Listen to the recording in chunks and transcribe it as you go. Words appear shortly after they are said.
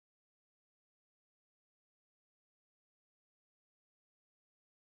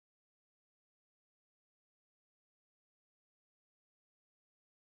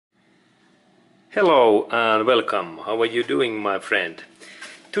Hello and welcome. How are you doing, my friend?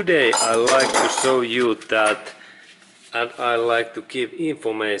 Today I like to show you that, and I like to give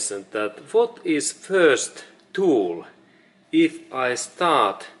information that what is first tool if I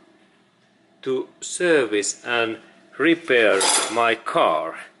start to service and repair my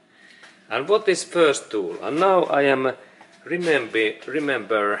car. And what is first tool? And now I am I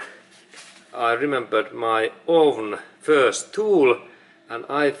remembered my own first tool. And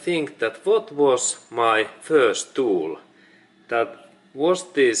I think that what was my first tool? That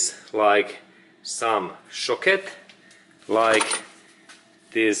was this like some socket, like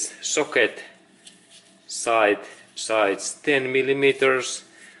this socket size 10 millimeters,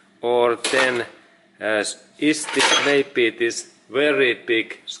 or then is this maybe this very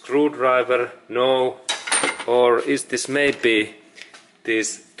big screwdriver? No. Or is this maybe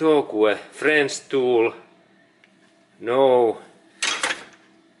this Togue French tool? No.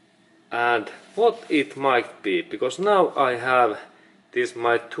 And what it might be, because now I have these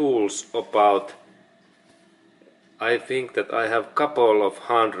my tools about, I think that I have couple of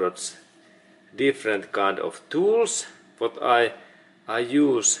hundreds different kind of tools what I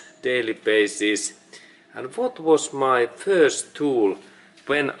use daily basis. And what was my first tool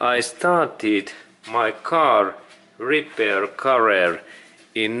when I started my car repair career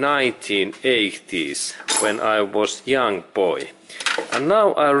in 1980s when I was young boy? And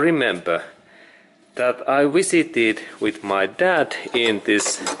now I remember that I visited with my dad in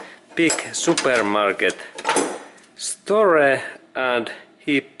this big supermarket store, and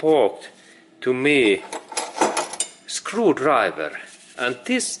he bought to me screwdriver, and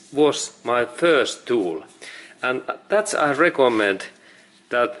this was my first tool. And that's I recommend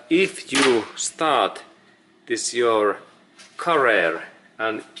that if you start this your career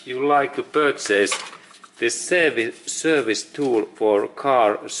and you like to purchase this service tool for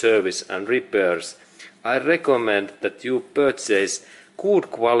car service and repairs, I recommend that you purchase good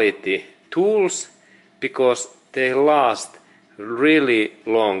quality tools because they last really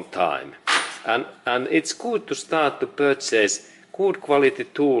long time. And it's good to start to purchase good quality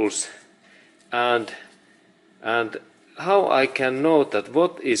tools. And how I can know that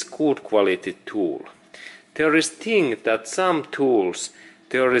what is good quality tool? There is thing that some tools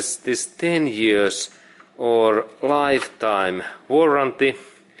there is this 10 years or lifetime warranty,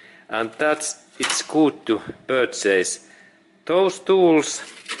 and it's good to purchase those tools.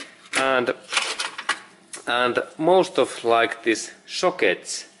 And most of like these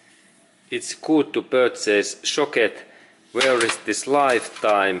sockets, it's good to purchase socket where is this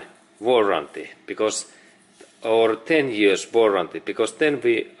lifetime warranty, because or 10 years warranty, because then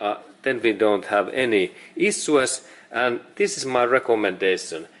we don't have any issues. And this is my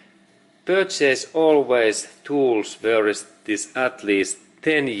recommendation. Purchase always tools where is this at least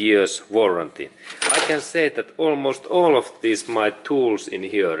 10 years warranty. I can say that almost all of these my tools in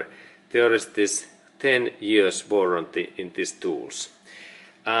here, there is this 10 years warranty in these tools.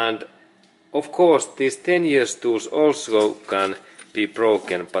 And of course these 10 years tools also can be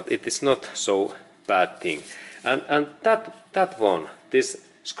broken, but it is not so bad thing. And that one, this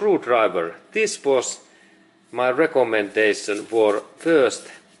screwdriver, this was my recommendation for first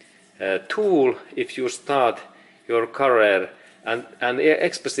tool if you start your career, and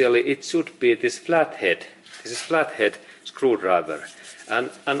especially it should be this flathead. This is flathead screwdriver, and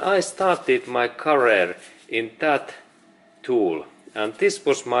I started my career in that tool, and this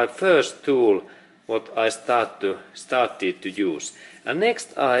was my first tool what I started to use. And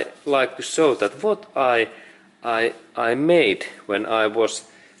next I like to show that what I made when I was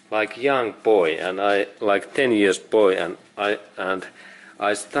like young boy, and I like 10 years boy, and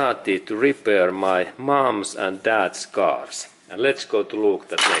I started to repair my mom's and dad's cars. And let's go to look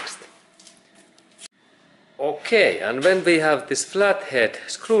that next. Okay, and when we have this flathead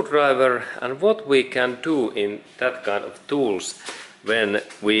screwdriver, and what we can do in that kind of tools when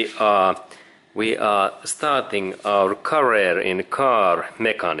we are starting our career in car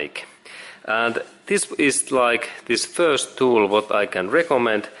mechanic. And this is like this first tool what I can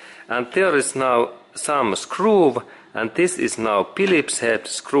recommend. And there is now some screw, and this is now Phillips head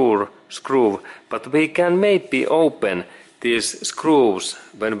screw, but we can maybe open these screws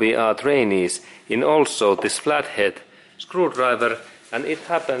when we are trainees in also this flathead screwdriver. And it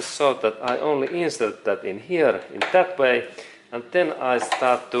happens so that I only insert that in here in that way, and then I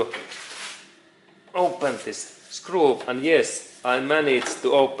start to open this screw, and yes, I managed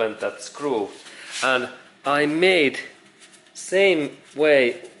to open that screw. And I made same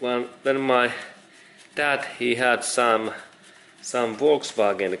way when my dad, he had some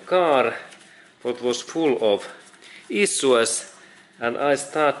Volkswagen car what was full of issues, and I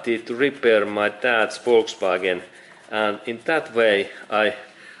started to repair my dad's Volkswagen, and in that way I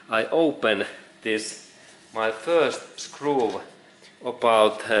opened this my first screw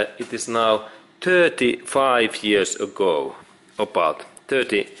about it is now 35 years ago, about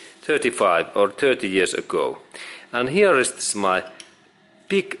 35 or 30 years ago. And here is this my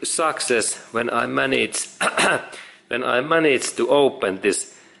big success when I managed when I managed to open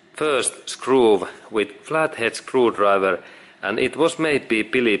this first screw with flathead screwdriver, and it was maybe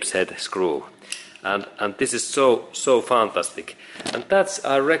Phillips head screw, and this is so fantastic. And that's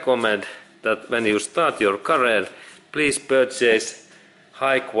I recommend that when you start your career, please purchase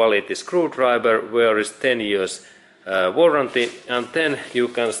high quality screwdriver where is 10 years warranty, and then you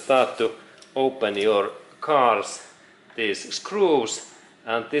can start to open your cars these screws,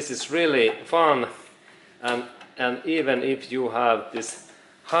 and this is really fun. And even if you have this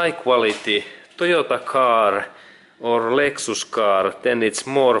high quality Toyota car or Lexus car, then it's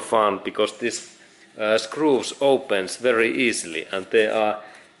more fun because this screws opens very easily, and they are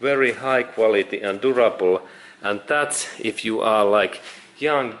very high quality and durable. And that's if you are like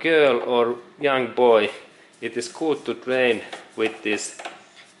young girl or young boy, it is good to train with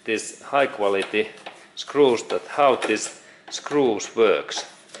this high quality screws, that how this screws works.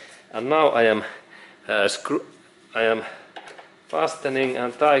 And now I am fastening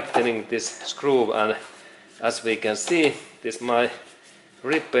and tightening this screw, and as we can see, this my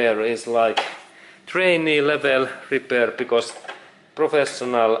repair is like trainee level repair, because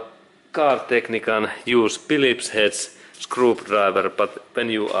professional car technician use Phillips heads screwdriver, but when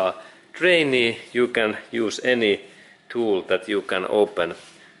you are trainee you can use any tool that you can open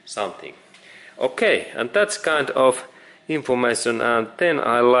something. Okay, and that's kind of information, and then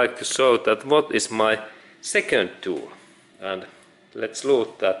I like to show that what is my second tool, and let's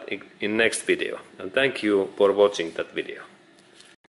look that in next video. And thank you for watching that video.